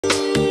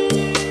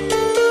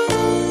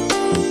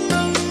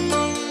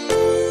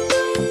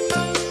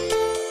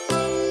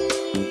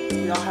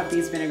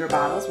these vinegar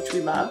bottles, which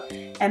we love.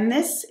 And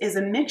this is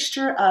a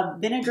mixture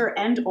of vinegar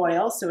and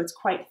oil, so it's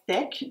quite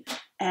thick.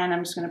 And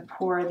I'm just gonna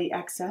pour the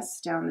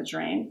excess down the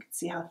drain. You can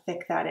see how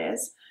thick that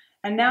is.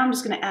 And now I'm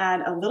just gonna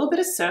add a little bit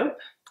of soap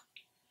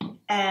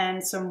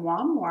and some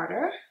warm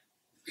water.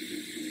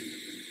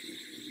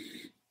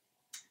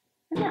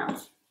 And now,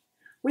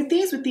 with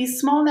these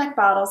small neck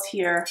bottles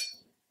here,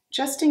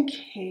 just in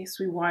case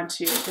we want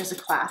to, there's a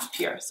clasp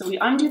here. So we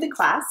undo the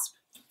clasp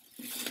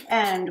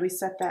and we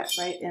set that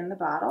right in the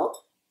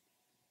bottle.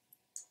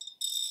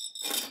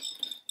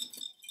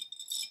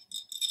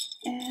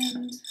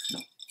 And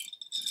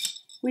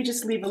we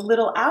just leave a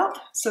little out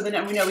so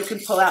that we know we can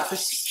pull out the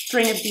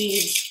string of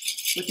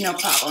beads with no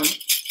problem.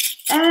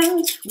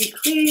 And we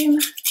clean,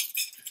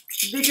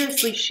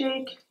 vigorously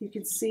shake. You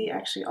can see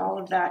actually all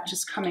of that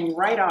just coming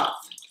right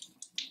off.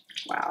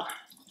 Wow.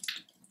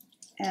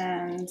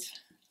 And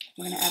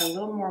we're going to add a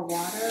little more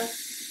water.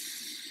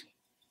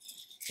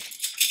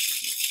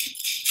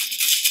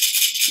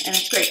 And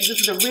it's great because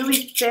this is a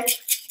really thick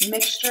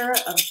mixture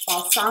of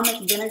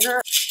balsamic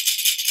vinegar.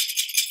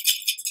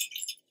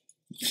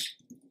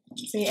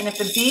 See, and if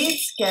the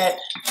beads get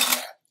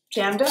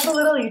jammed up a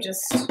little, you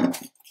just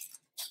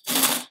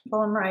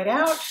pull them right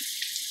out,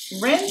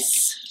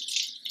 rinse.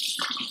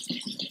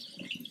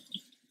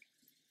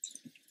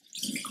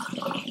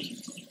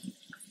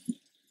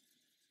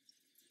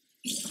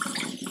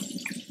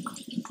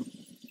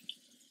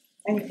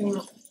 And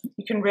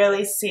you can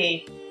really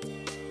see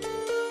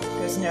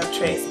there's no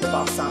trace of the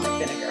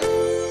balsamic vinegar.